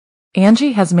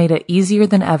Angie has made it easier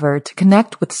than ever to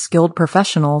connect with skilled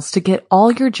professionals to get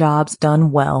all your jobs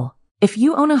done well. If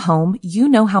you own a home, you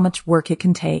know how much work it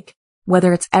can take,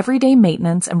 whether it's everyday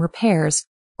maintenance and repairs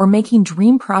or making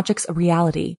dream projects a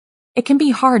reality. It can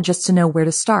be hard just to know where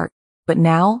to start, but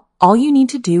now all you need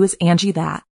to do is Angie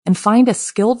that and find a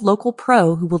skilled local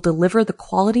pro who will deliver the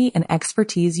quality and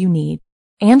expertise you need.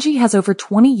 Angie has over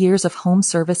 20 years of home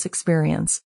service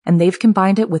experience, and they've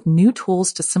combined it with new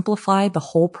tools to simplify the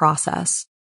whole process.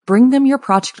 Bring them your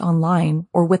project online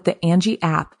or with the Angie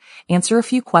app, answer a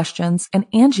few questions, and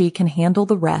Angie can handle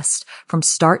the rest from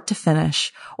start to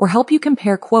finish or help you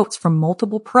compare quotes from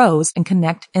multiple pros and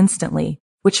connect instantly,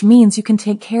 which means you can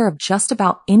take care of just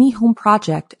about any home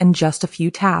project in just a few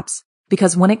taps.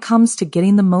 Because when it comes to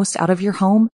getting the most out of your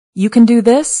home, you can do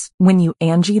this when you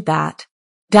Angie that.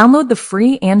 Download the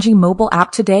free Angie mobile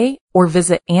app today or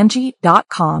visit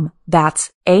Angie.com.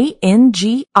 That's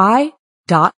ANGI.com.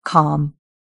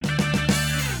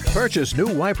 Purchase new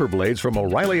wiper blades from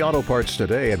O'Reilly Auto Parts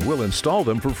today and we'll install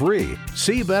them for free.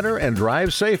 See better and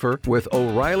drive safer with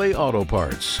O'Reilly Auto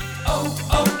Parts.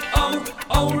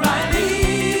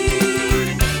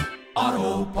 O'Reilly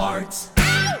Auto Parts.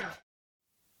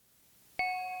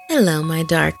 Hello, my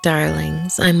dark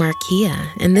darlings. I'm Markia,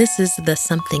 and this is the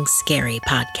Something Scary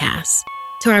podcast.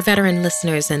 To our veteran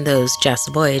listeners and those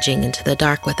just voyaging into the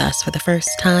dark with us for the first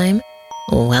time,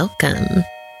 welcome.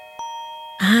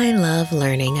 I love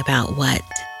learning about what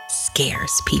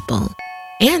scares people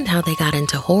and how they got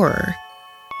into horror.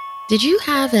 Did you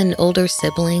have an older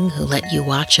sibling who let you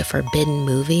watch a forbidden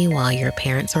movie while your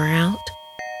parents were out?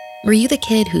 Were you the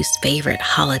kid whose favorite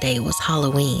holiday was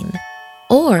Halloween?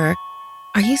 Or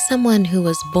are you someone who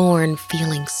was born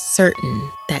feeling certain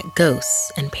that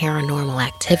ghosts and paranormal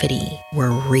activity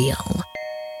were real?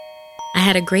 I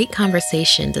had a great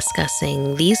conversation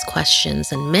discussing these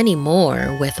questions and many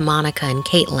more with Monica and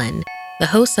Caitlin, the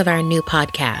hosts of our new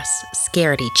podcast,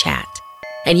 Scaredy Chat.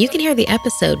 And you can hear the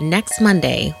episode next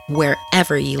Monday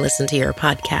wherever you listen to your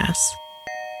podcasts.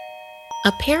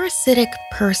 A parasitic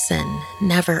person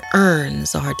never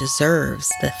earns or deserves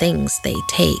the things they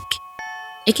take.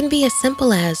 It can be as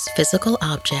simple as physical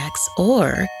objects,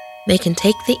 or they can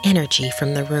take the energy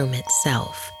from the room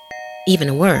itself.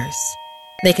 Even worse,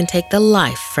 they can take the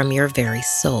life from your very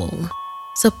soul.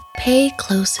 So pay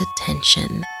close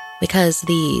attention, because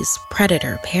these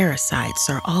predator parasites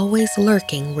are always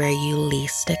lurking where you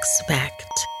least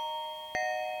expect.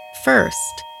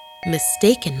 First,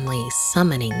 mistakenly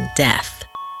summoning death,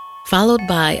 followed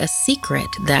by a secret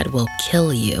that will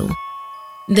kill you.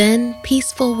 Then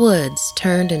peaceful woods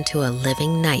turned into a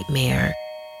living nightmare.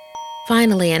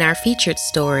 Finally, in our featured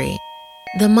story,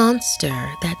 the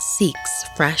monster that seeks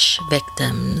fresh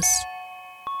victims.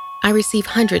 I receive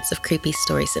hundreds of creepy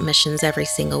story submissions every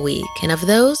single week, and of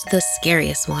those, the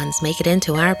scariest ones make it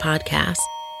into our podcast,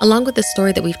 along with the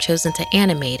story that we've chosen to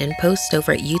animate and post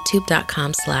over at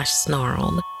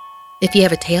youtube.com/snarled. If you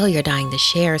have a tale you're dying to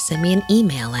share, send me an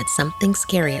email at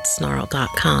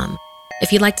somethingscary@snarled.com.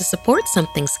 If you'd like to support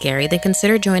Something Scary, then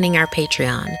consider joining our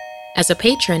Patreon. As a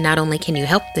patron, not only can you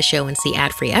help the show and see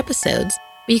ad-free episodes,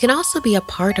 but you can also be a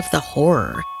part of the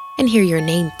horror and hear your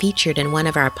name featured in one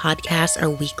of our podcasts or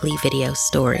weekly video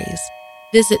stories.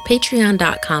 Visit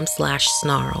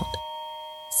patreon.com/snarled.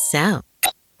 So,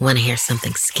 want to hear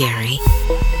something scary?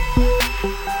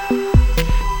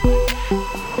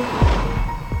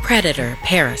 Predator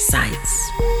parasites.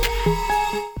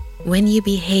 When you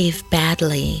behave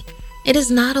badly, it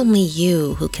is not only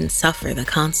you who can suffer the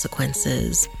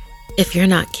consequences. If you're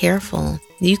not careful,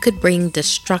 you could bring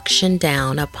destruction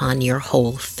down upon your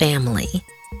whole family.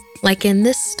 Like in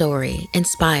this story,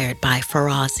 inspired by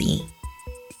Farazi.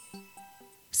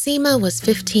 Seema was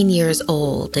 15 years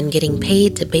old and getting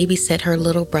paid to babysit her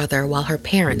little brother while her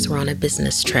parents were on a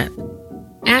business trip.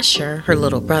 Asher, her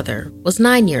little brother, was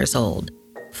 9 years old,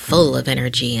 full of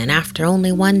energy, and after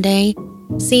only one day,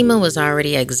 Seema was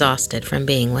already exhausted from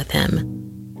being with him.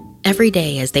 Every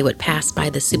day as they would pass by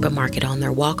the supermarket on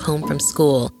their walk home from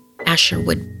school, Asher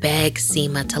would beg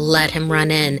Seema to let him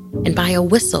run in and buy a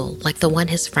whistle like the one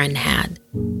his friend had.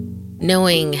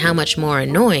 Knowing how much more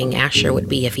annoying Asher would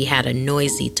be if he had a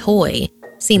noisy toy,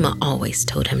 Seema always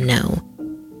told him no.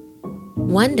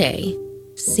 One day,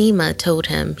 Seema told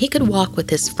him he could walk with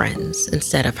his friends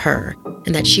instead of her,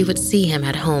 and that she would see him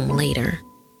at home later.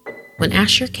 When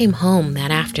Asher came home that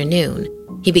afternoon,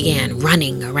 he began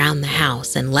running around the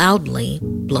house and loudly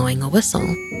blowing a whistle.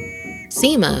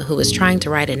 Seema, who was trying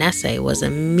to write an essay, was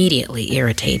immediately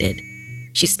irritated.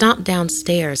 She stomped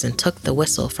downstairs and took the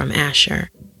whistle from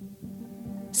Asher.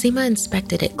 Seema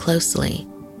inspected it closely.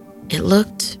 It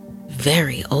looked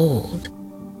very old.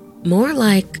 More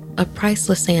like a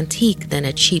priceless antique than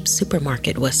a cheap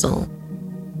supermarket whistle.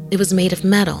 It was made of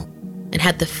metal and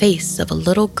had the face of a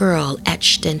little girl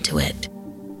etched into it.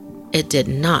 It did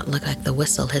not look like the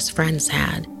whistle his friends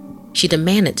had. She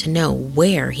demanded to know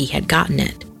where he had gotten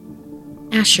it.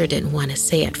 Asher didn't want to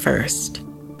say at first,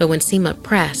 but when Seema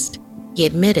pressed, he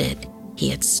admitted he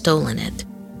had stolen it.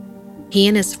 He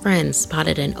and his friends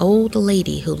spotted an old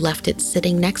lady who left it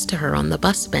sitting next to her on the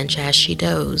bus bench as she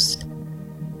dozed.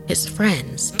 His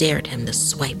friends dared him to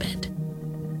swipe it.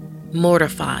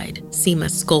 Mortified, Seema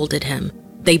scolded him.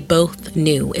 They both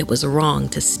knew it was wrong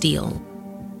to steal.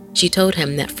 She told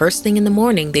him that first thing in the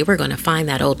morning they were going to find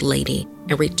that old lady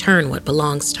and return what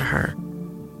belongs to her.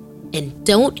 "And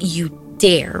don't you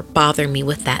dare bother me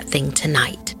with that thing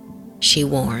tonight," she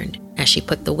warned as she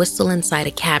put the whistle inside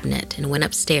a cabinet and went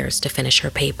upstairs to finish her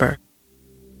paper.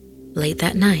 Late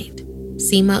that night,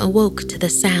 Seema awoke to the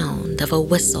sound of a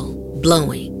whistle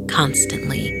blowing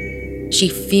constantly. She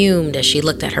fumed as she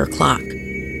looked at her clock.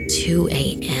 2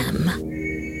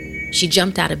 a.m. She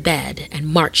jumped out of bed and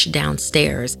marched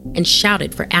downstairs and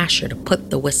shouted for Asher to put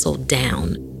the whistle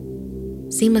down.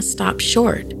 Seema stopped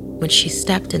short when she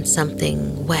stepped in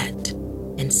something wet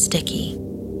and sticky.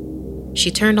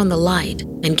 She turned on the light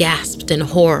and gasped in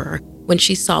horror when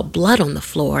she saw blood on the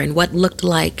floor and what looked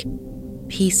like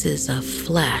pieces of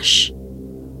flesh.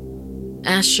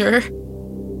 "Asher,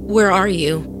 where are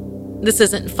you? This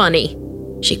isn't funny,"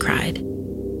 she cried.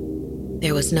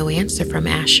 There was no answer from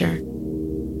Asher,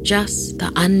 just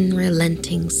the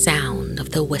unrelenting sound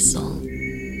of the whistle.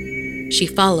 She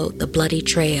followed the bloody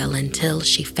trail until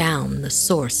she found the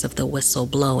source of the whistle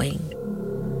blowing.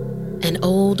 An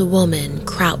old woman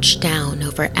crouched down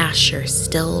over Asher's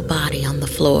still body on the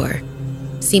floor.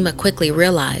 Seema quickly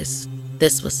realized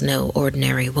this was no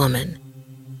ordinary woman.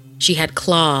 She had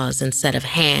claws instead of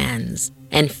hands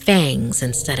and fangs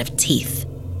instead of teeth.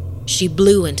 She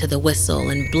blew into the whistle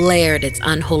and blared its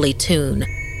unholy tune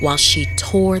while she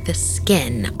tore the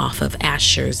skin off of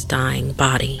Asher's dying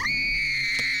body.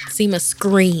 Seema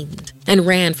screamed and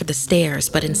ran for the stairs,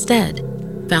 but instead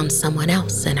found someone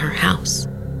else in her house.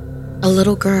 A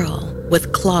little girl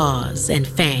with claws and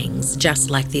fangs just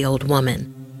like the old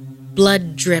woman.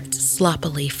 Blood dripped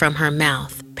sloppily from her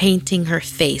mouth, painting her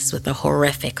face with a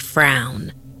horrific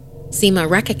frown. Seema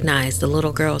recognized the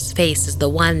little girl's face as the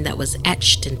one that was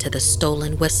etched into the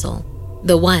stolen whistle,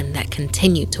 the one that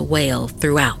continued to wail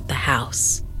throughout the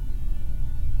house.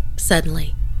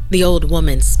 Suddenly, the old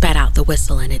woman spat out the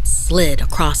whistle and it slid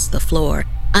across the floor,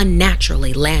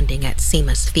 unnaturally landing at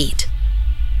Seema's feet.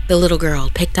 The little girl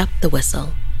picked up the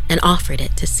whistle and offered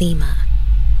it to Seema.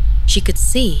 She could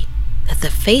see that the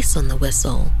face on the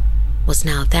whistle was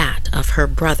now that of her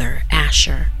brother,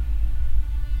 Asher.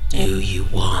 "Do you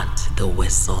want the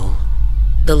whistle?"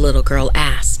 the little girl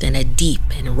asked in a deep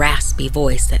and raspy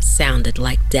voice that sounded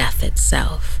like death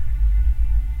itself.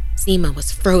 Seema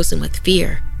was frozen with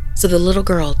fear, so the little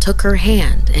girl took her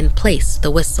hand and placed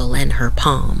the whistle in her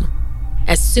palm.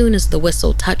 As soon as the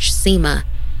whistle touched Seema,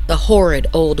 the horrid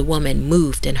old woman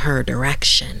moved in her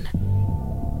direction.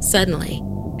 Suddenly,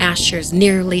 Asher's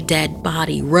nearly dead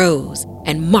body rose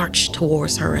and marched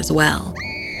towards her as well.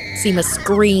 Seema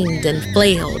screamed and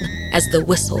flailed as the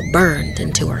whistle burned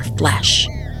into her flesh.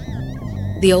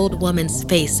 The old woman's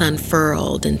face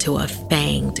unfurled into a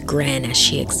fanged grin as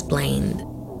she explained,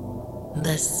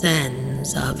 "The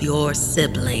sins of your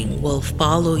sibling will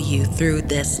follow you through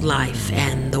this life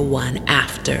and the one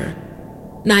after,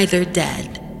 neither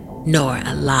dead nor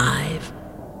alive.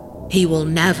 He will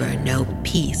never know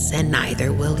peace and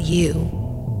neither will you.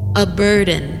 A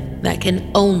burden that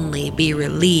can only be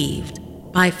relieved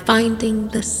by finding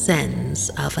the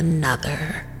sins of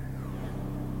another."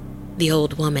 The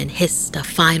old woman hissed a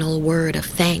final word of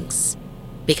thanks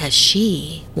because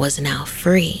she was now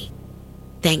free,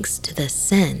 thanks to the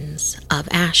sins of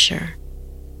Asher.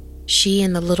 She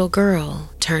and the little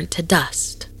girl turned to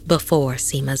dust before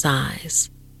Seema's eyes.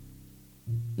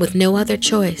 With no other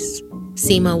choice,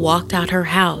 Seema walked out her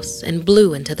house and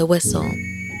blew into the whistle,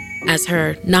 as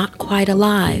her not quite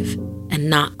alive and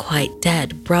not quite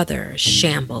dead brother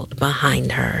shambled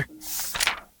behind her.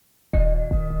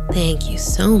 Thank you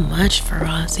so much,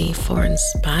 Farazi, for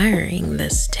inspiring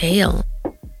this tale.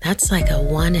 That's like a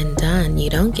one and done. You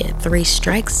don't get 3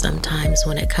 strikes sometimes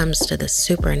when it comes to the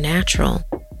supernatural.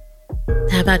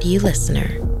 How about you,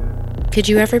 listener? Could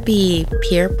you ever be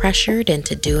peer pressured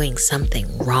into doing something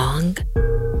wrong?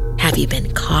 Have you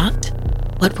been caught?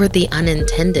 What were the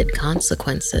unintended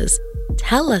consequences?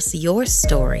 Tell us your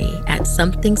story at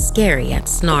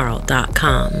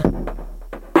somethingscary@snarl.com.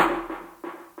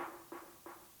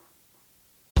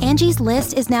 Angie's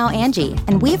List is now Angie,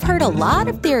 and we've heard a lot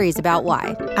of theories about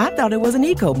why. I thought it was an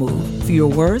eco move.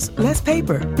 Fewer words, less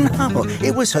paper. No,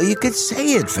 it was so you could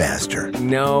say it faster.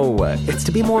 No, it's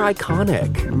to be more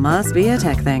iconic. Must be a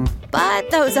tech thing.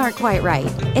 But those aren't quite right.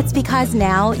 It's because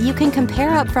now you can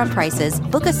compare upfront prices,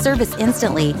 book a service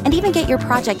instantly, and even get your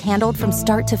project handled from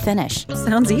start to finish.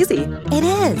 Sounds easy. It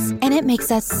is, and it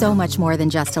makes us so much more than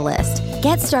just a list.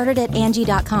 Get started at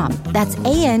Angie.com. That's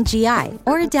ANGI,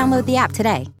 or download the app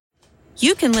today.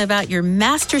 You can live out your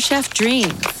MasterChef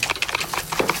dreams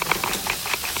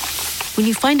when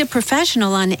you find a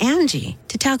professional on Angie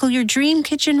to tackle your dream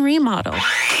kitchen remodel.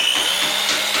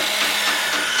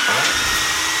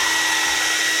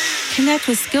 Connect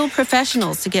with skilled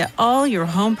professionals to get all your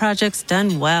home projects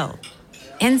done well.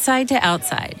 Inside to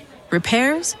outside,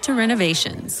 repairs to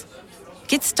renovations.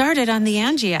 Get started on the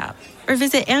Angie app or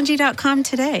visit Angie.com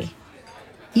today.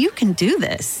 You can do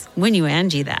this when you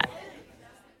Angie that.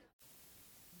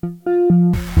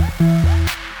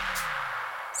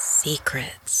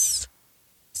 Secrets.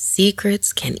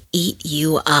 Secrets can eat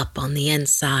you up on the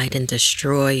inside and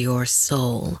destroy your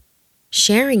soul.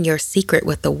 Sharing your secret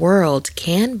with the world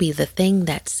can be the thing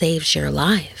that saves your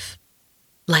life.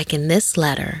 Like in this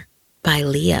letter by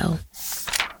Leo.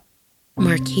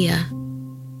 Markia,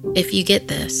 if you get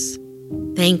this,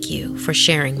 thank you for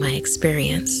sharing my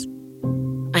experience.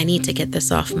 I need to get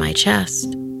this off my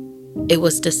chest. It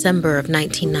was December of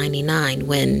 1999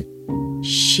 when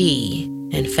she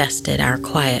infested our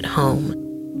quiet home.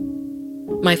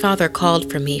 My father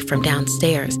called for me from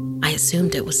downstairs. I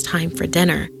assumed it was time for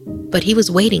dinner, but he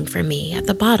was waiting for me at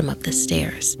the bottom of the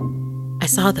stairs. I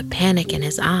saw the panic in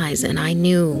his eyes, and I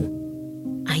knew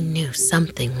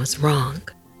something was wrong.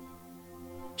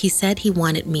 He said he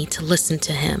wanted me to listen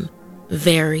to him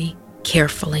very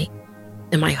carefully,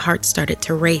 and my heart started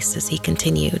to race as he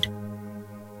continued.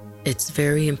 It's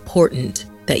very important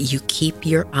that you keep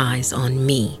your eyes on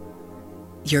me.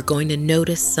 You're going to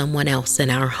notice someone else in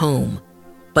our home,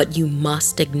 but you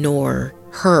must ignore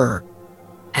her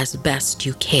as best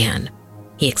you can,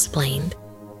 he explained.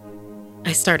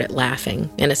 I started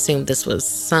laughing and assumed this was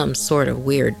some sort of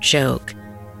weird joke,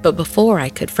 but before I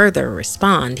could further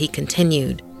respond, he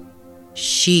continued,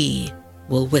 she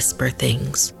will whisper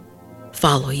things,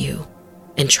 follow you,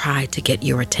 and try to get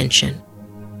your attention.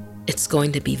 It's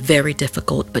going to be very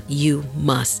difficult, but you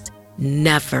must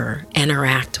never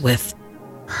interact with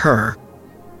her.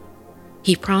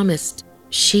 He promised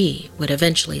she would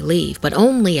eventually leave, but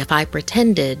only if I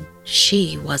pretended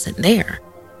she wasn't there.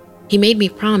 He made me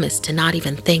promise to not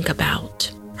even think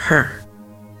about her.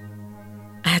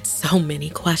 I had so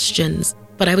many questions,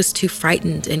 but I was too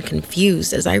frightened and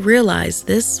confused as I realized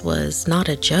this was not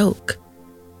a joke.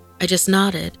 I just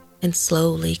nodded and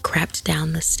slowly crept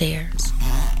down the stairs.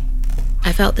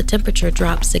 I felt the temperature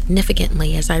drop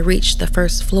significantly as I reached the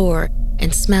first floor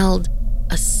and smelled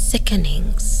a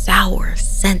sickening, sour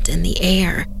scent in the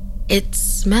air. It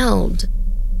smelled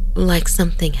like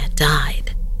something had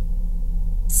died.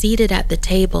 Seated at the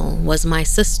table was my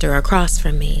sister across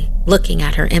from me, looking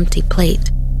at her empty plate.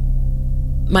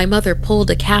 My mother pulled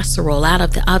a casserole out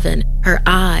of the oven, her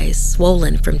eyes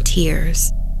swollen from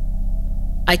tears.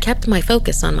 I kept my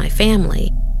focus on my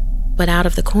family, but out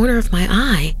of the corner of my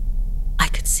eye, I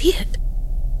could see it.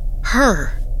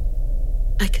 Her.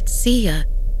 I could see a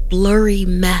blurry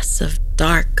mess of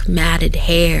dark, matted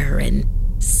hair and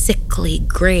sickly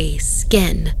gray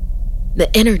skin.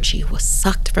 The energy was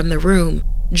sucked from the room,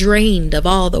 drained of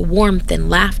all the warmth and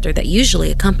laughter that usually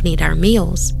accompanied our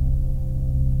meals.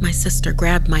 My sister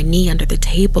grabbed my knee under the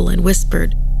table and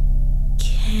whispered,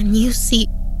 "Can you see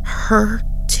her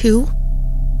too?"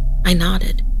 I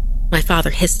nodded. My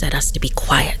father hissed at us to be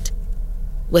quiet.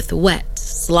 With wet,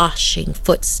 sloshing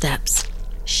footsteps,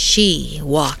 she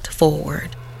walked forward.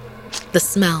 The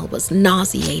smell was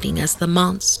nauseating as the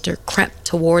monster crept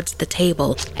towards the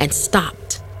table and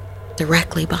stopped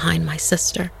directly behind my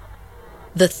sister.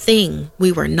 The thing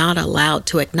we were not allowed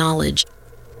to acknowledge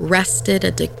rested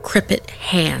a decrepit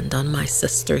hand on my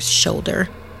sister's shoulder.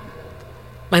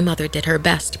 My mother did her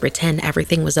best to pretend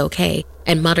everything was okay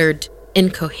and muttered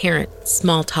incoherent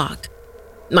small talk.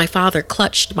 My father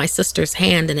clutched my sister's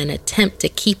hand in an attempt to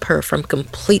keep her from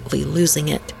completely losing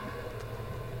it.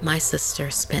 My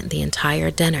sister spent the entire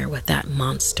dinner with that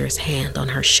monster's hand on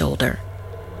her shoulder.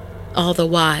 All the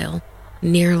while,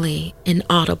 nearly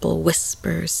inaudible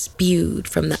whispers spewed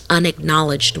from the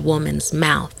unacknowledged woman's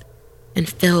mouth and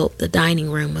filled the dining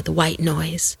room with white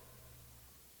noise.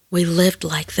 We lived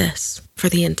like this for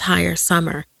the entire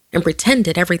summer and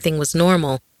pretended everything was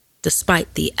normal,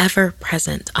 despite the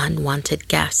ever-present unwanted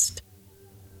guest.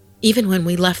 Even when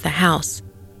we left the house,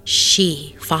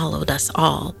 she followed us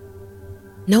all.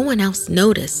 No one else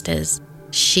noticed as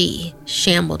she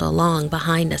shambled along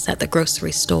behind us at the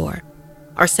grocery store,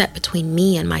 or sat between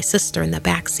me and my sister in the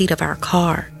back seat of our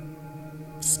car.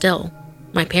 Still,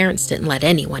 my parents didn't let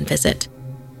anyone visit,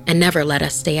 and never let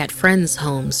us stay at friends'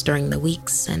 homes during the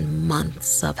weeks and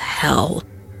months of hell.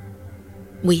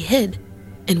 We hid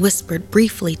and whispered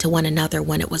briefly to one another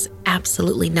when it was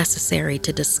absolutely necessary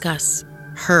to discuss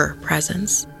her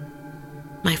presence.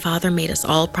 My father made us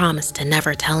all promise to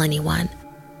never tell anyone.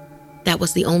 That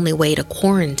was the only way to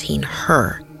quarantine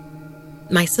her.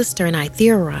 My sister and I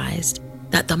theorized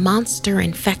that the monster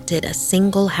infected a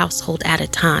single household at a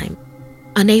time,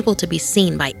 unable to be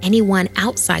seen by anyone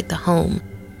outside the home,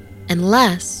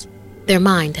 unless their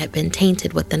mind had been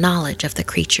tainted with the knowledge of the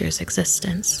creature's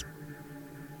existence.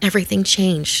 Everything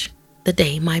changed the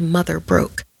day my mother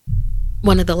broke.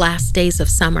 One of the last days of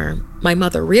summer, my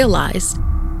mother realized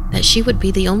that she would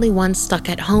be the only one stuck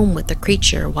at home with the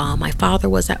creature while my father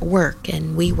was at work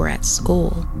and we were at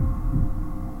school.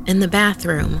 In the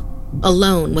bathroom,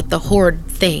 alone with the horrid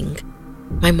thing,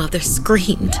 my mother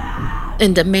screamed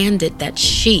and demanded that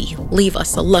she leave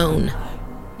us alone.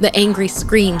 The angry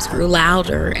screams grew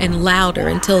louder and louder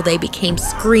until they became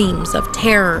screams of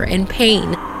terror and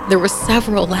pain. There were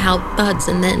several loud thuds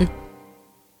and then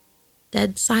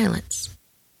dead silence.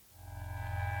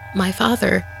 My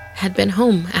father had been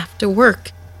home after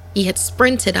work. He had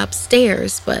sprinted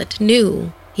upstairs, but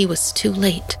knew he was too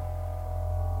late.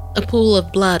 A pool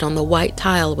of blood on the white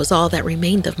tile was all that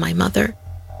remained of my mother.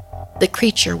 The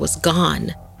creature was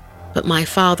gone, but my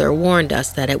father warned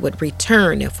us that it would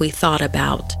return if we thought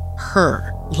about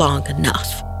her long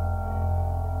enough.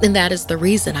 And that is the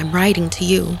reason I'm writing to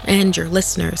you and your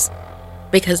listeners,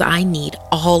 because I need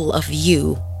all of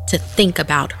you to think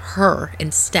about her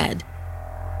instead.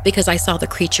 Because I saw the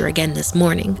creature again this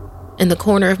morning, in the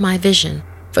corner of my vision,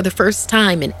 for the first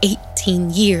time in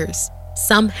 18 years.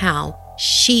 Somehow,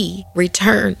 she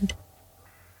returned.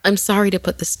 I'm sorry to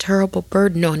put this terrible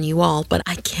burden on you all, but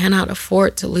I cannot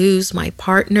afford to lose my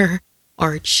partner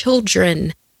or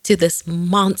children to this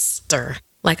monster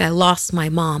like I lost my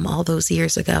mom all those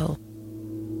years ago.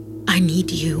 I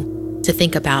need you to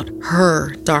think about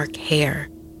her dark hair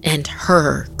and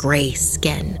her gray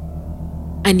skin.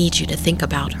 I need you to think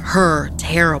about her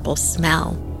terrible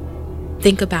smell.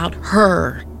 Think about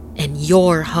her and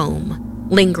your home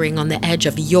lingering on the edge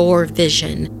of your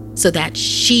vision so that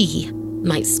she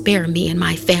might spare me and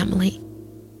my family.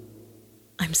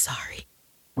 I'm sorry.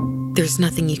 There's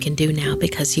nothing you can do now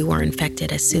because you were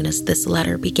infected as soon as this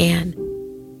letter began.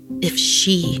 If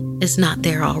she is not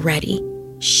there already,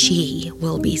 she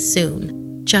will be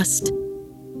soon. Just,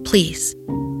 please,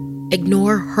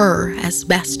 ignore her as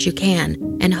best you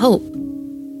can and hope,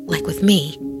 like with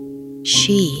me,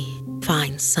 she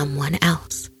finds someone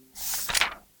else.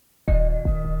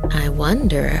 I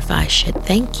wonder if I should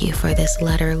thank you for this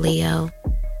letter, Leo.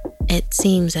 It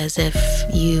seems as if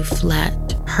you've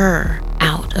let her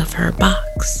out of her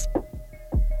box.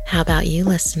 How about you,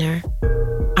 listener?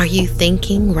 Are you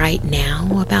thinking right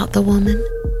now about the woman?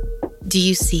 Do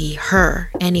you see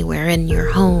her anywhere in your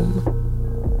home?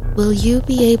 Will you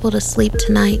be able to sleep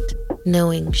tonight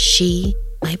knowing she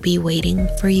might be waiting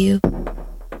for you?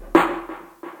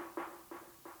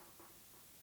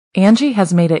 Angie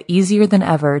has made it easier than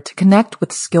ever to connect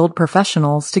with skilled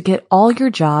professionals to get all your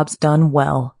jobs done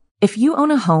well. If you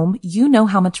own a home, you know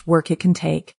how much work it can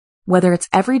take, whether it's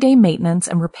everyday maintenance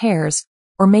and repairs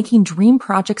or making dream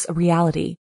projects a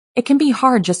reality. It can be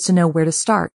hard just to know where to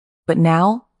start, but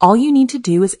now all you need to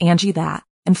do is Angie that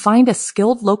and find a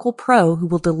skilled local pro who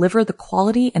will deliver the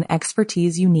quality and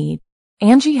expertise you need.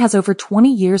 Angie has over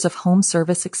 20 years of home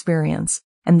service experience,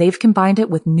 and they've combined it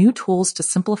with new tools to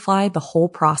simplify the whole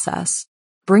process.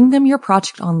 Bring them your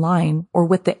project online or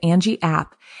with the Angie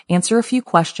app, answer a few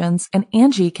questions, and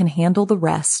Angie can handle the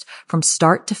rest from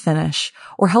start to finish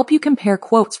or help you compare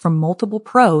quotes from multiple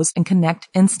pros and connect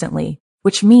instantly,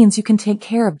 which means you can take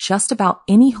care of just about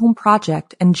any home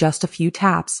project in just a few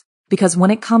taps. Because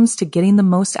when it comes to getting the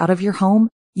most out of your home,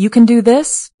 you can do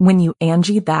this when you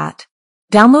Angie that.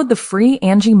 Download the free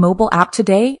Angie mobile app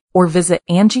today or visit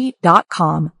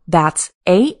Angie.com. That's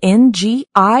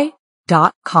ANGI.com.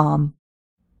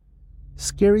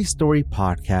 Scary Story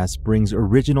Podcast brings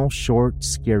original short,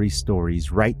 scary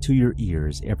stories right to your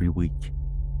ears every week.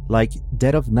 Like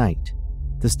Dead of Night,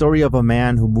 the story of a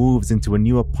man who moves into a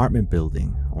new apartment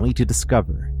building only to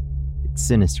discover its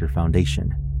sinister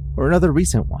foundation. Or another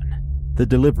recent one, The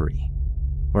Delivery,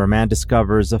 where a man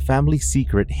discovers a family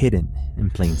secret hidden in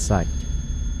plain sight.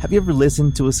 Have you ever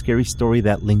listened to a scary story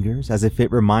that lingers as if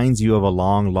it reminds you of a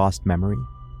long-lost memory?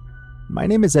 My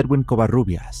name is Edwin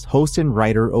Covarrubias, host and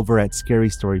writer over at Scary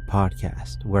Story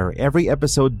Podcast, where every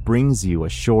episode brings you a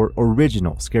short,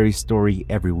 original scary story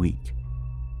every week.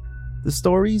 The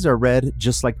stories are read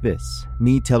just like this,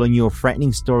 me telling you a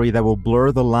frightening story that will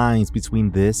blur the lines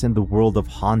between this and the world of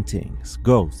hauntings,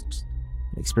 ghosts,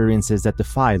 and experiences that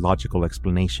defy logical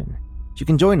explanation. You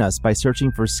can join us by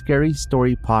searching for Scary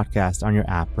Story Podcast on your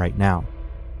app right now.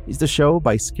 It's the show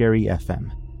by Scary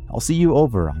FM. I'll see you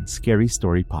over on Scary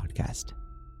Story Podcast.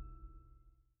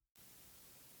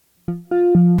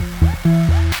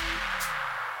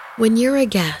 When you're a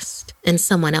guest in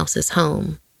someone else's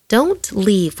home, don't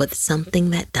leave with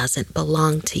something that doesn't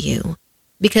belong to you,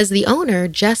 because the owner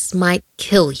just might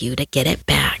kill you to get it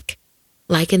back.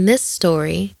 Like in this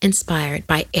story, inspired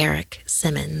by Eric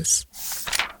Simmons.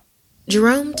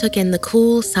 Jerome took in the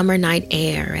cool summer night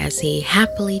air as he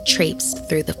happily traipsed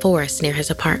through the forest near his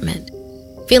apartment.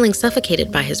 Feeling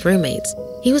suffocated by his roommates,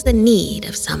 he was in need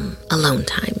of some alone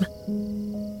time.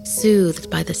 Soothed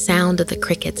by the sound of the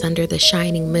crickets under the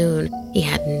shining moon, he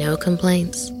had no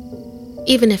complaints,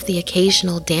 even if the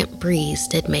occasional damp breeze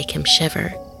did make him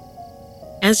shiver.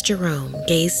 As Jerome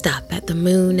gazed up at the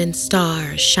moon and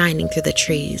stars shining through the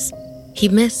trees, he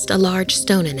missed a large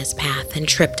stone in his path and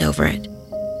tripped over it.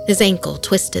 His ankle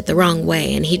twisted the wrong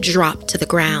way and he dropped to the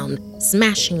ground,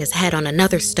 smashing his head on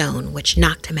another stone, which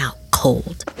knocked him out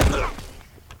cold.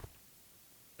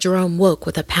 Jerome woke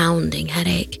with a pounding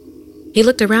headache. He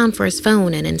looked around for his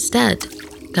phone and instead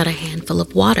got a handful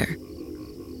of water.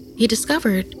 He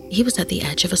discovered he was at the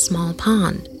edge of a small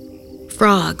pond.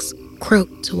 Frogs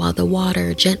croaked while the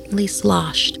water gently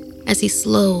sloshed as he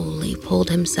slowly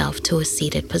pulled himself to a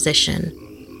seated position.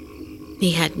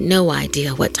 He had no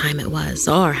idea what time it was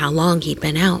or how long he'd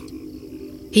been out.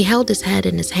 He held his head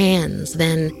in his hands,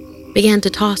 then began to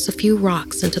toss a few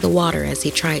rocks into the water as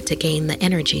he tried to gain the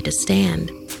energy to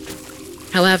stand.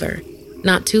 However,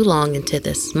 not too long into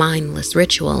this mindless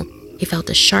ritual, he felt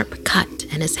a sharp cut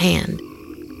in his hand.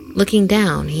 Looking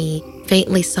down, he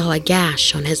faintly saw a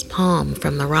gash on his palm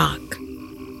from the rock.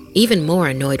 Even more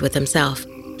annoyed with himself,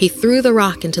 he threw the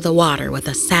rock into the water with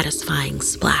a satisfying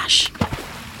splash.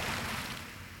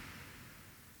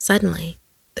 Suddenly,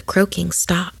 the croaking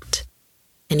stopped,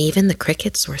 and even the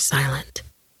crickets were silent.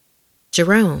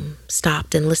 Jerome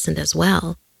stopped and listened as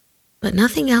well, but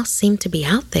nothing else seemed to be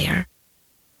out there.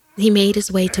 He made his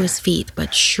way to his feet,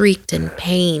 but shrieked in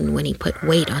pain when he put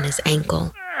weight on his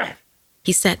ankle.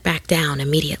 He sat back down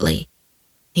immediately.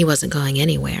 He wasn't going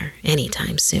anywhere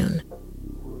anytime soon.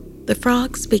 The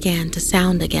frogs began to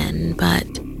sound again,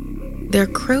 but their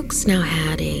croaks now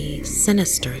had a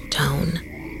sinister tone.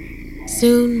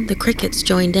 Soon, the crickets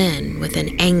joined in with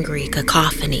an angry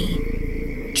cacophony.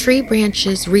 Tree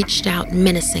branches reached out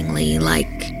menacingly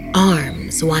like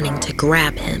arms wanting to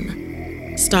grab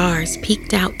him. Stars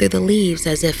peeked out through the leaves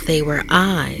as if they were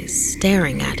eyes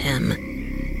staring at him.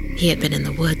 He had been in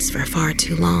the woods for far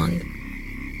too long.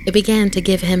 It began to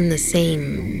give him the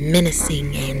same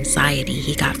menacing anxiety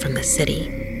he got from the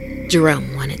city.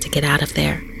 Jerome wanted to get out of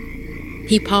there.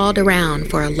 He pawed around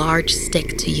for a large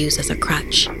stick to use as a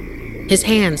crutch. His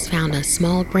hands found a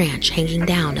small branch hanging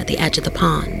down at the edge of the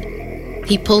pond.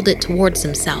 He pulled it towards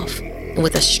himself, and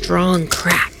with a strong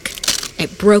crack,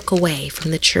 it broke away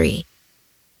from the tree,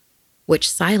 which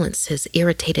silenced his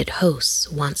irritated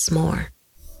hosts once more.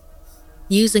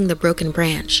 Using the broken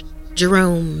branch,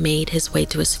 Jerome made his way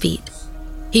to his feet.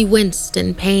 He winced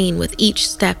in pain with each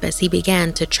step as he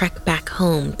began to trek back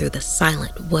home through the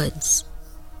silent woods.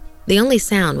 The only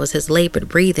sound was his labored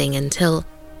breathing until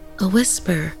a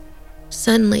whisper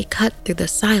suddenly cut through the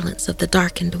silence of the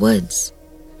darkened woods.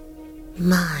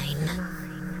 "Mine,"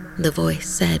 the voice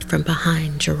said from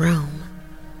behind Jerome.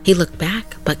 He looked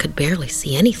back but could barely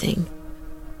see anything.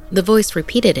 The voice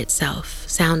repeated itself,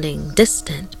 sounding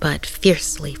distant but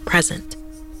fiercely present.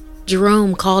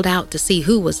 Jerome called out to see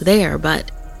who was there,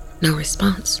 but no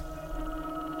response.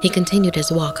 He continued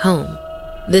his walk home,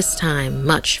 this time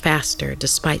much faster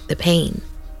despite the pain.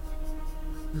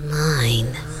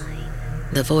 "Mine."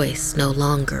 The voice, no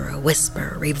longer a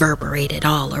whisper, reverberated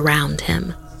all around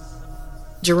him.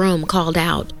 Jerome called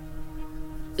out,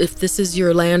 "If this is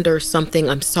your land or something,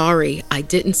 I'm sorry. I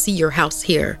didn't see your house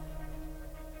here."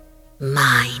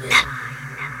 "Mine."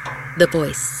 The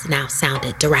voice now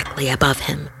sounded directly above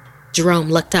him. Jerome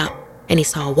looked up and he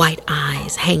saw white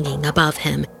eyes hanging above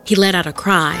him. He let out a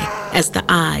cry as the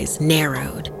eyes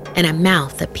narrowed and a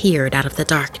mouth appeared out of the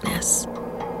darkness.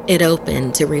 It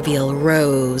opened to reveal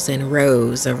rows and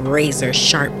rows of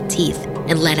razor-sharp teeth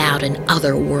and let out an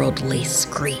otherworldly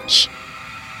screech.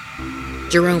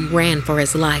 Jerome ran for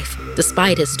his life,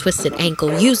 despite his twisted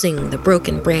ankle, using the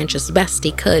broken branch as best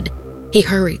he could. He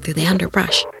hurried through the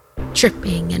underbrush,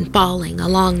 tripping and falling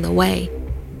along the way.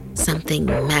 Something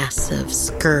massive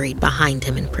scurried behind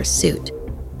him in pursuit,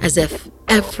 as if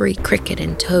every cricket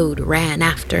and toad ran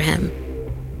after him.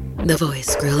 The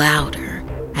voice grew louder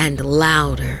and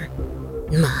louder.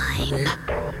 Mine.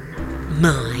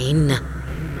 Mine.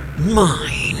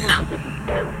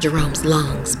 Mine. Jerome's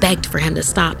lungs begged for him to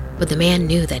stop, but the man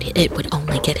knew that it would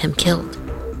only get him killed.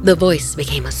 The voice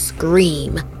became a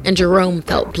scream, and Jerome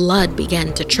felt blood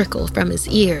begin to trickle from his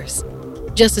ears.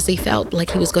 Just as he felt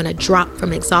like he was going to drop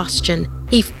from exhaustion,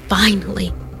 he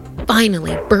finally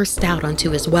burst out onto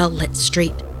his well-lit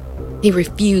street. He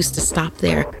refused to stop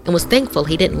there and was thankful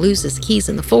he didn't lose his keys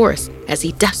in the forest as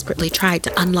he desperately tried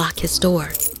to unlock his door.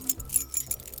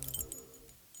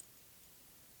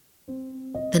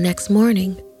 The next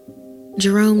morning,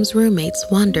 Jerome's roommates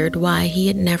wondered why he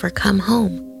had never come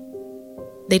home.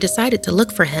 They decided to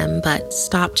look for him, but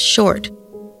stopped short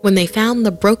when they found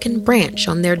the broken branch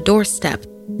on their doorstep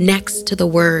next to the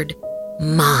word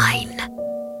 "mine"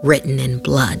 written in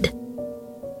blood.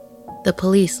 The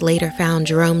police later found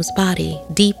Jerome's body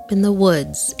deep in the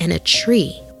woods in a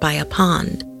tree by a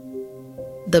pond.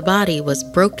 The body was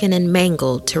broken and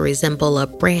mangled to resemble a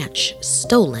branch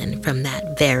stolen from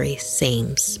that very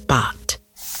same spot.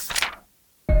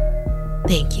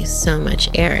 Thank you so much,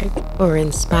 Eric, for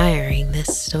inspiring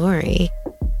this story.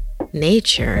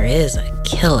 Nature is a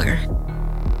killer.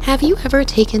 Have you ever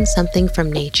taken something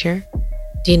from nature?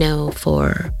 Do you know,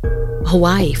 for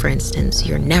Hawaii, for instance,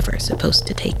 you're never supposed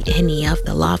to take any of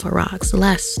the lava rocks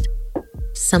lest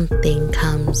something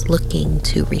comes looking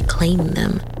to reclaim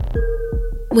them.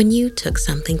 When you took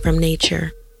something from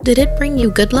nature, did it bring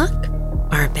you good luck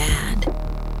or bad?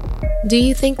 Do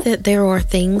you think that there are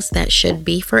things that should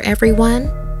be for everyone?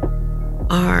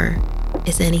 Or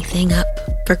is anything up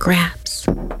for grabs?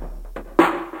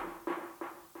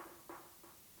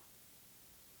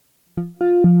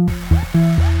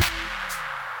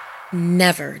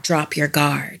 Never drop your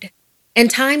guard. In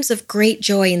times of great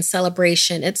joy and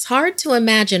celebration, it's hard to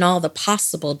imagine all the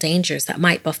possible dangers that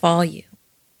might befall you.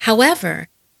 However,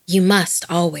 you must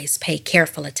always pay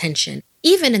careful attention,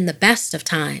 even in the best of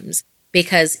times,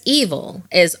 because evil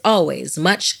is always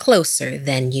much closer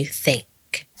than you think.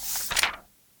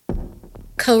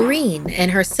 Corinne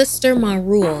and her sister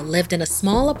Marul lived in a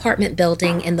small apartment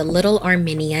building in the Little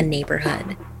Armenia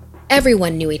neighborhood.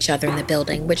 Everyone knew each other in the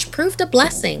building, which proved a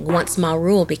blessing once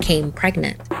Marul became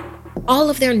pregnant. All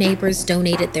of their neighbors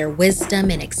donated their wisdom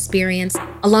and experience,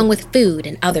 along with food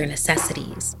and other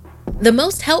necessities. The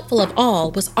most helpful of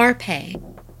all was Arpe,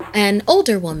 an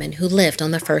older woman who lived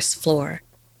on the first floor.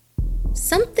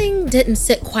 Something didn't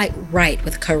sit quite right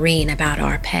with Corinne about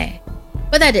Arpe,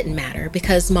 but that didn't matter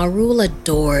because Marul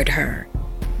adored her.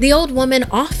 The old woman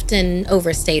often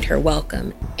overstayed her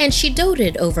welcome, and she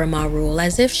doted over Marul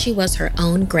as if she was her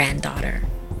own granddaughter.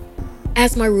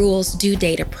 As Marul's due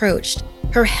date approached,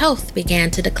 her health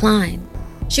began to decline.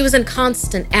 She was in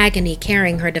constant agony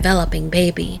carrying her developing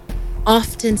baby,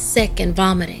 often sick and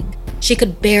vomiting. She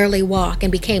could barely walk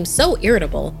and became so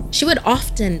irritable, she would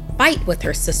often fight with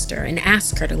her sister and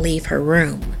ask her to leave her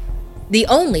room. The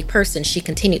only person she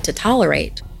continued to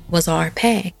tolerate was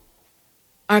Arpe.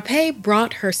 Arpe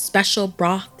brought her special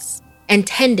broths and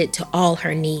tended to all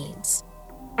her needs.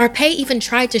 Arpe even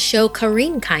tried to show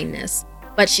Corinne kindness,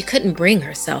 but she couldn't bring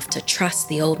herself to trust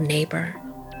the old neighbor.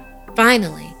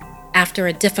 Finally, after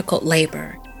a difficult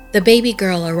labor, the baby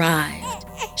girl arrived.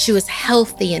 She was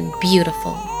healthy and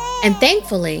beautiful, and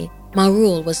thankfully,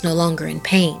 Marul was no longer in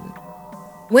pain.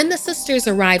 When the sisters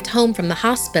arrived home from the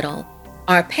hospital,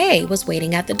 Arpe was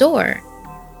waiting at the door.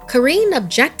 Corinne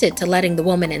objected to letting the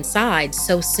woman inside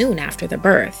so soon after the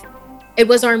birth. It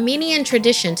was Armenian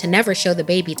tradition to never show the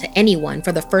baby to anyone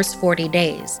for the first 40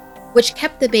 days, which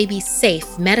kept the baby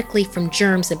safe medically from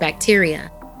germs and bacteria,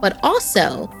 but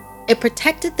also it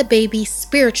protected the baby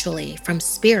spiritually from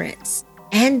spirits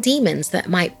and demons that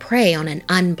might prey on an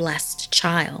unblessed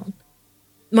child.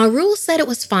 Marul said it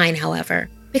was fine, however,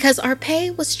 because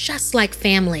Arpe was just like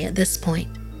family at this point.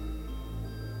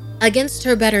 Against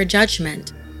her better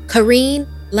judgment, Corinne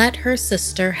let her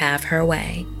sister have her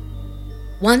way.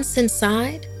 Once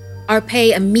inside,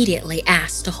 Arpe immediately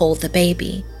asked to hold the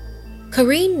baby.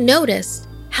 Corinne noticed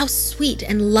how sweet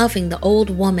and loving the old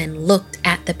woman looked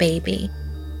at the baby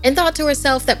and thought to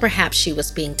herself that perhaps she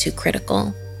was being too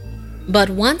critical. But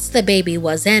once the baby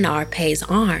was in Arpe's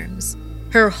arms,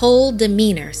 her whole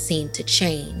demeanor seemed to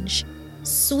change.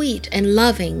 Sweet and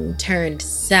loving turned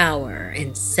sour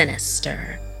and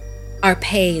sinister.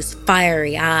 Arpe's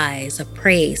fiery eyes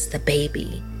appraised the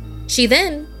baby. She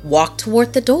then walked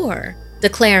toward the door,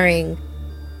 declaring,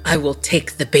 I will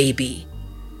take the baby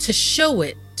to show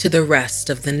it to the rest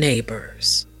of the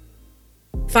neighbors.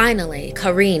 Finally,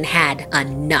 Kareen had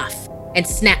enough and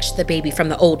snatched the baby from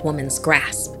the old woman's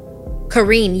grasp.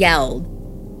 Kareen yelled,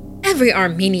 "Every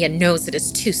Armenian knows it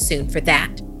is too soon for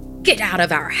that. Get out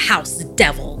of our house,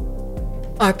 devil."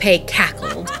 Arpe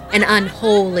cackled, an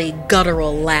unholy,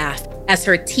 guttural laugh as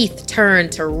her teeth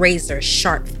turned to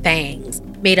razor-sharp fangs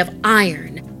made of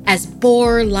iron as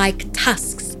boar-like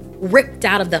tusks ripped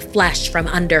out of the flesh from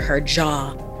under her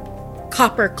jaw.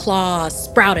 Copper claws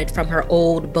sprouted from her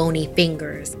old bony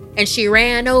fingers, and she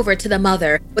ran over to the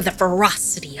mother with the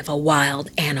ferocity of a wild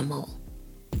animal.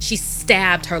 She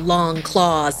stabbed her long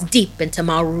claws deep into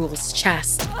Marul's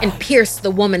chest and pierced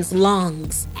the woman's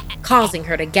lungs, causing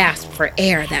her to gasp for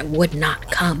air that would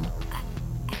not come.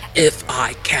 If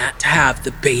I can't have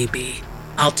the baby,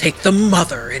 I'll take the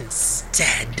mother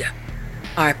instead,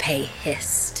 Arpe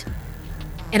hissed.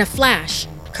 In a flash,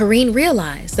 Kareen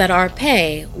realized that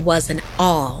Arpe was an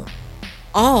All.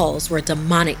 Alls were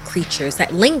demonic creatures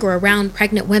that linger around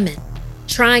pregnant women,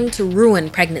 trying to ruin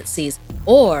pregnancies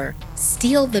or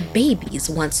steal the babies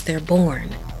once they're born.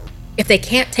 If they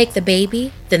can't take the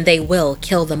baby, then they will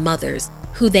kill the mothers,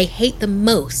 who they hate the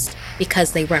most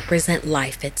because they represent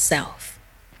life itself.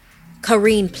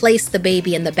 Kareen placed the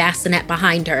baby in the bassinet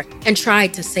behind her and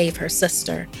tried to save her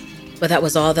sister, but that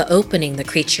was all the opening the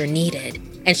creature needed,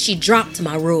 and she dropped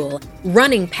Marul,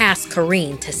 running past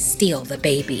Kareen to steal the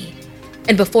baby.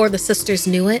 And before the sisters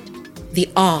knew it, the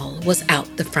All was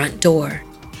out the front door.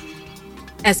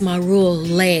 As Marul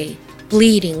lay,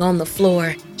 bleeding on the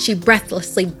floor, she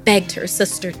breathlessly begged her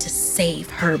sister to save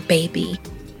her baby.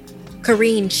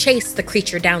 Kareen chased the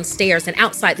creature downstairs and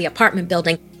outside the apartment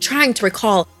building, trying to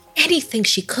recall anything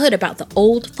she could about the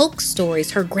old folk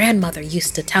stories her grandmother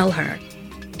used to tell her.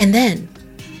 And then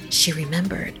she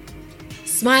remembered.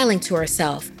 Smiling to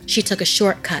herself, she took a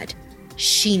shortcut.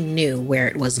 She knew where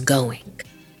it was going.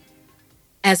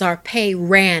 As Arpe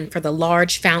ran for the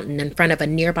large fountain in front of a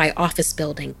nearby office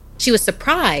building, she was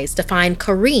surprised to find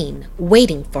Kareen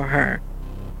waiting for her.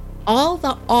 All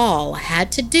the All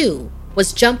had to do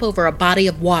was jump over a body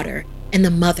of water and the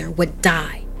mother would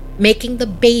die, making the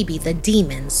baby the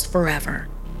demon's forever.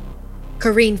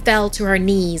 Kareen fell to her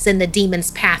knees in the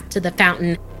demon's path to the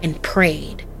fountain and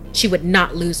prayed she would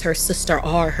not lose her sister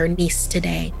or her niece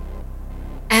today.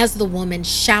 As the woman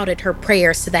shouted her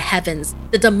prayers to the heavens,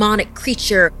 the demonic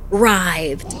creature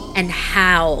writhed and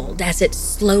howled as it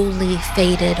slowly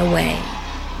faded away,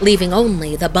 leaving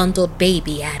only the bundled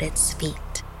baby at its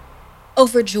feet.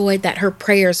 Overjoyed that her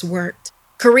prayers worked,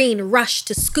 Kareen rushed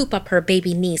to scoop up her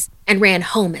baby niece and ran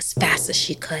home as fast as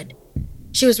she could.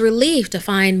 She was relieved to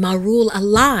find Marul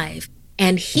alive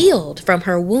and healed from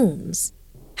her wounds.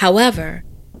 However,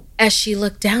 as she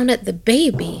looked down at the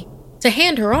baby to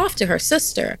hand her off to her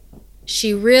sister,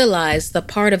 she realized the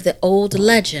part of the old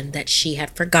legend that she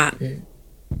had forgotten.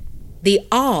 The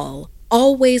All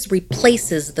always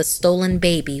replaces the stolen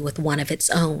baby with one of its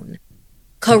own.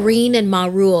 Kareen and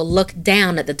Marul looked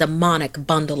down at the demonic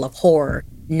bundle of horror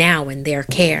now in their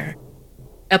care.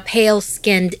 A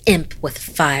pale-skinned imp with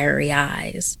fiery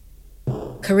eyes.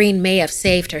 Kareen may have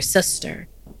saved her sister,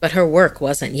 but her work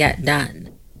wasn't yet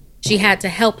done. She had to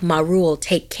help Marul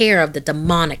take care of the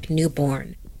demonic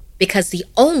newborn, because the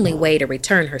only way to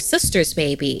return her sister's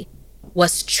baby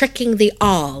was tricking the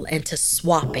All into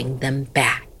swapping them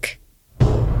back.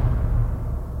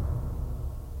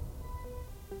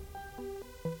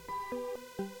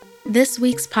 This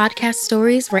week's podcast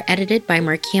stories were edited by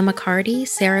Markia McCarty,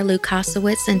 Sarah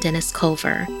Lukasiewicz, and Dennis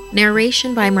Culver.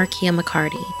 Narration by Markia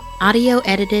McCarty. Audio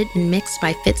edited and mixed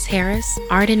by Fitz Harris.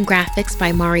 Art and graphics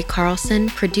by Mari Carlson.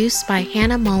 Produced by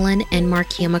Hannah Mullen and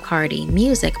Markia McCarty.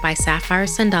 Music by Sapphire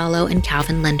Sandalo and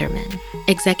Calvin Linderman.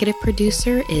 Executive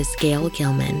producer is Gail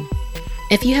Gilman.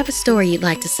 If you have a story you'd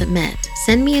like to submit,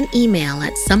 send me an email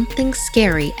at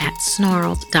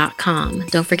somethingscary@snarled.com.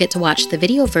 Don't forget to watch the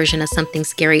video version of Something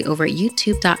Scary over at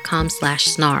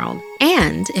youtube.com/snarled.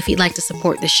 And if you'd like to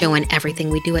support the show and everything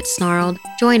we do at Snarled,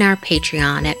 join our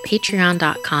Patreon at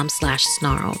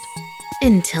patreon.com/snarled.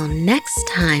 Until next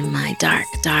time, my dark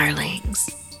darlings,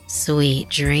 sweet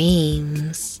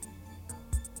dreams.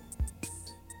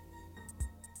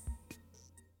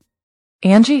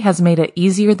 Angie has made it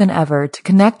easier than ever to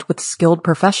connect with skilled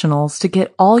professionals to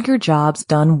get all your jobs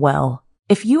done well.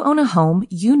 If you own a home,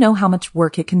 you know how much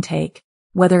work it can take,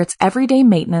 whether it's everyday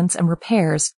maintenance and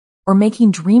repairs or making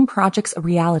dream projects a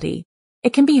reality.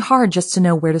 It can be hard just to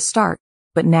know where to start,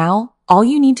 but now all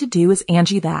you need to do is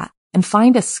Angie that and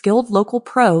find a skilled local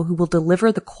pro who will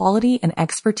deliver the quality and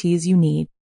expertise you need.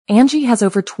 Angie has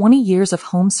over 20 years of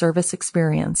home service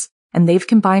experience and they've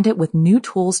combined it with new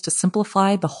tools to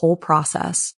simplify the whole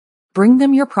process. Bring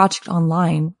them your project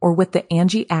online or with the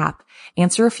Angie app,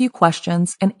 answer a few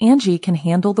questions, and Angie can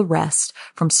handle the rest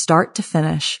from start to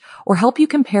finish, or help you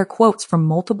compare quotes from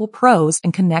multiple pros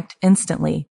and connect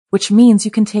instantly, which means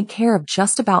you can take care of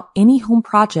just about any home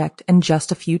project in just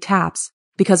a few taps.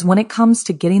 Because when it comes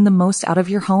to getting the most out of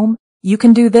your home, you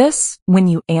can do this when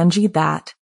you Angie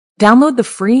that. Download the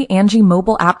free Angie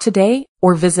mobile app today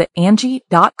or visit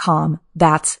Angie.com.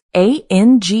 That's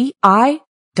ANGI.com.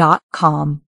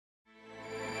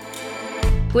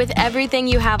 With everything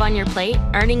you have on your plate,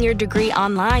 earning your degree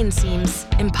online seems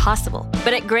impossible.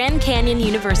 But at Grand Canyon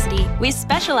University, we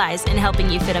specialize in helping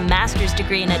you fit a master's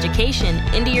degree in education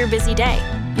into your busy day.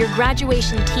 Your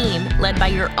graduation team, led by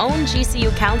your own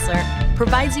GCU counselor,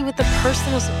 provides you with the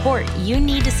personal support you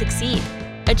need to succeed.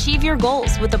 Achieve your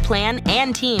goals with a plan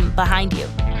and team behind you.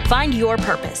 Find your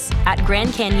purpose at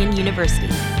Grand Canyon University.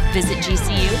 Visit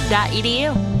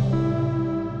gcu.edu.